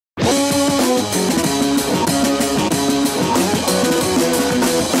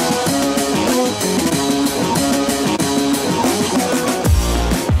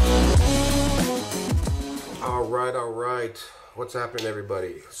What's happening,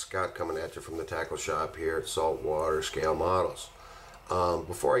 everybody? Scott coming at you from the tackle shop here at Saltwater Scale Models.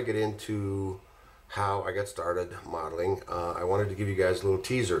 Before I get into how I got started modeling, I wanted to give you guys a little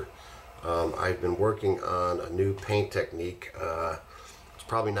teaser. I've been working on a new paint technique. It's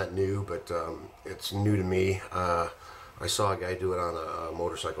probably not new, but it's new to me. I saw a guy do it on a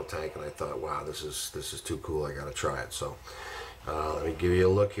motorcycle tank, and I thought, wow, this is too cool. I got to try it. So let me give you a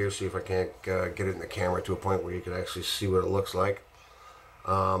look here, see if I can't get it in the camera to a point where you can actually see what it looks like.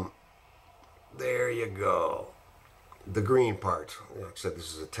 There you go. The green part. Like I said,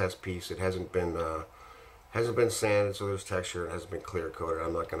 this is a test piece. It hasn't been sanded, so there's texture. It hasn't been clear coated.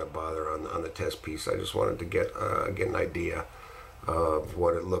 I'm not going to bother on the test piece. I just wanted to get an idea of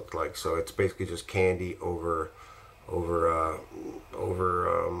what it looked like. So it's basically just candy over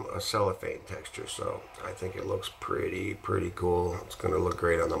a cellophane texture. So I think it looks pretty cool. It's going to look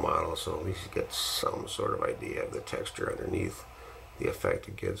great on the model, so at least you get some sort of idea of the texture underneath, the effect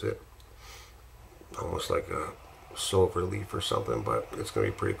it gives it. Almost like a silver leaf or something, but it's going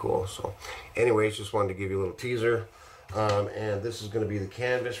to be pretty cool. So anyways, just wanted to give you a little teaser. And this is going to be the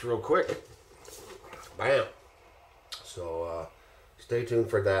canvas real quick. Bam! So stay tuned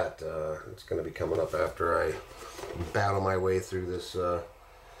for that. It's going to be coming up after I battle my way through this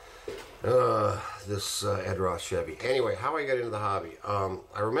Ed Roth Chevy. Anyway, how I got into the hobby.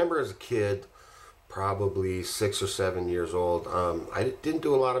 I remember as a kid, probably 6 or 7 years old. I didn't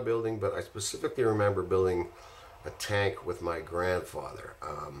do a lot of building, but I specifically remember building a tank with my grandfather.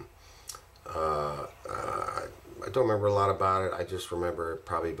 I don't remember a lot about it. I just remember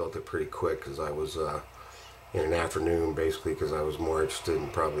probably built it pretty quick because I was in an afternoon, basically, because I was more interested in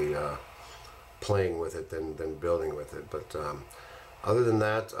probably playing with it than building with it. But other than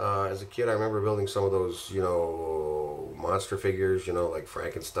that, as a kid, I remember building some of those, monster figures, like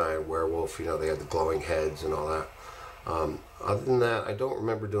Frankenstein, werewolf, they had the glowing heads and all that. Other than that, I don't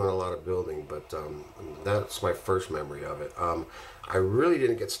remember doing a lot of building, but that's my first memory of it. I really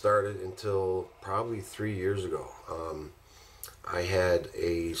didn't get started until probably 3 years ago. I had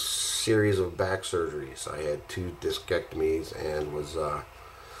a series of back surgeries. I had 2 discectomies and was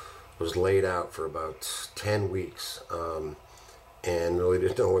laid out for about 10 weeks. And really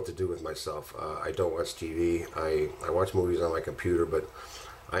didn't know what to do with myself. I don't watch TV. I watch movies on my computer, but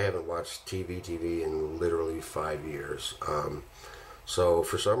I haven't watched TV in literally 5 years. So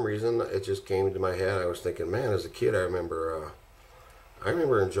for some reason, it just came into my head. I was thinking, man, as a kid, I remember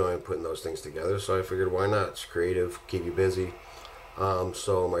enjoying putting those things together. So I figured, why not? It's creative, keep you busy.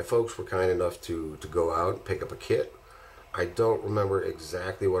 So my folks were kind enough to go out and pick up a kit. I don't remember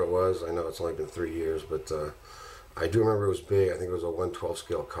exactly what it was. I know it's only been 3 years, but I do remember it was big. I think it was a 1/12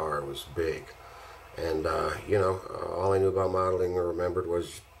 scale car. It was big. And, all I knew about modeling or remembered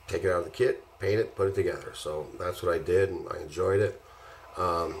was take it out of the kit, paint it, put it together. So that's what I did, and I enjoyed it.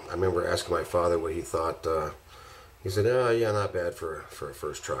 I remember asking my father what he thought. He said, oh, yeah, not bad for a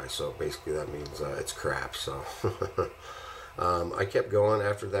first try. So basically that means it's crap. So I kept going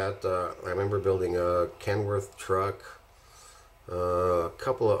after that. I remember building a Kenworth truck, a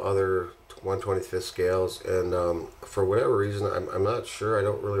couple of other 1/25th scales, and for whatever reason, I'm not sure, I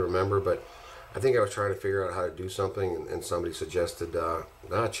don't really remember, but I think I was trying to figure out how to do something, and somebody suggested,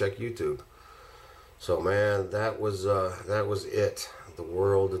 check YouTube. So man, that was it. The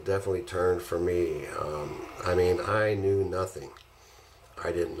world definitely turned for me. I knew nothing.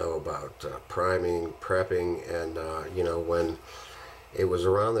 I didn't know about priming, prepping, and when it was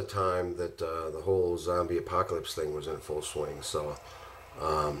around the time that the whole zombie apocalypse thing was in full swing. So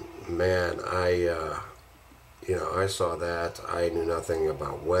man, I saw that. I knew nothing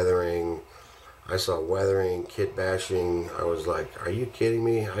about weathering. I saw weathering, kit bashing. I was like, are you kidding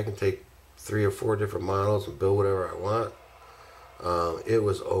me? I can take 3 or 4 different models and build whatever I want. It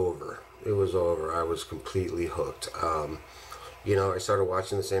was over. It was over. I was completely hooked. I started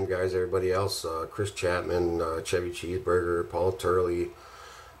watching the same guys everybody else. Chris Chapman, Chevy Cheeseburger, Paul Turley,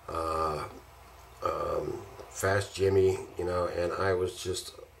 Fast Jimmy, and I was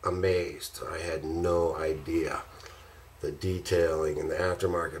just amazed. I had no idea the detailing and the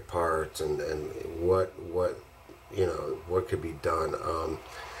aftermarket parts and what could be done.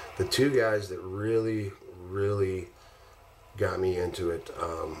 The 2 guys that really got me into it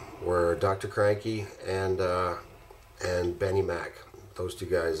were Dr. Cranky and Benny Mac. Those 2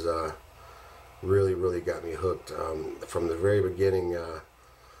 guys really got me hooked. From the very beginning,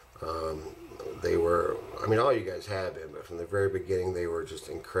 they were, all you guys have been, but from the very beginning they were just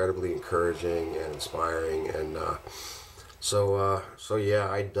incredibly encouraging and inspiring, and so yeah,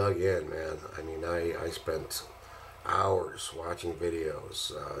 I dug in, man. I spent hours watching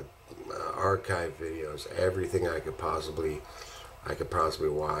videos, archive videos, everything I could possibly I could possibly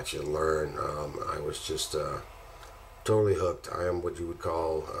watch and learn. I was just totally hooked. I am what you would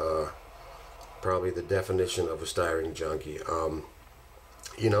call probably the definition of a styrene junkie.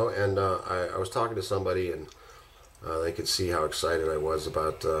 You know, and I was talking to somebody, and they could see how excited I was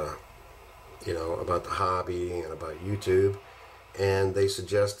about, you know, about the hobby and about YouTube. And they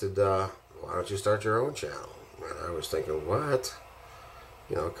suggested, why don't you start your own channel? And I was thinking, what?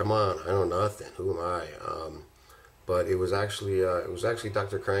 You know, come on, I know nothing. Who am I? But it was actually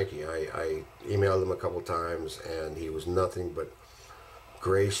Dr. Cranky. I emailed him a couple times, and he was nothing but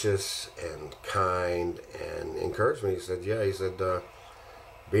gracious and kind and encouraged me. He said, yeah, he said,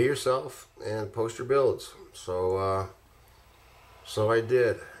 be yourself and post your builds. So so I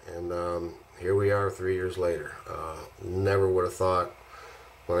did, and here we are 3 years later. Never would have thought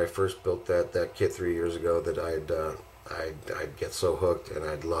when I first built that kit 3 years ago that I'd get so hooked and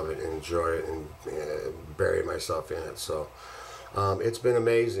I'd love it and enjoy it and bury myself in it. So it's been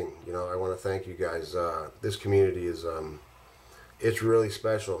amazing. You know, I want to thank you guys. This community is it's really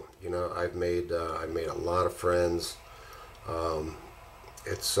special. You know, I've made a lot of friends.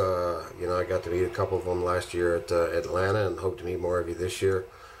 It's you know, I got to meet a couple of them last year at Atlanta, and hope to meet more of you this year.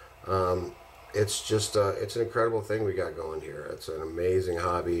 It's just it's an incredible thing we got going here. It's an amazing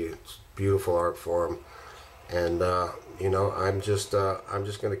hobby. It's a beautiful art form, and you know, I'm just going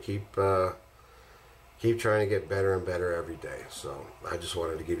to keep trying to get better and better every day. So I just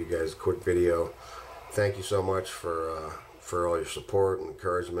wanted to give you guys a quick video. Thank you so much for all your support and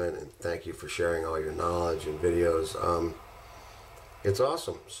encouragement, and thank you for sharing all your knowledge and videos. It's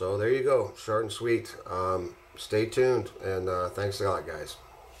awesome. So there you go, short and sweet. Stay tuned, and thanks a lot, guys.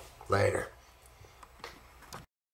 Later.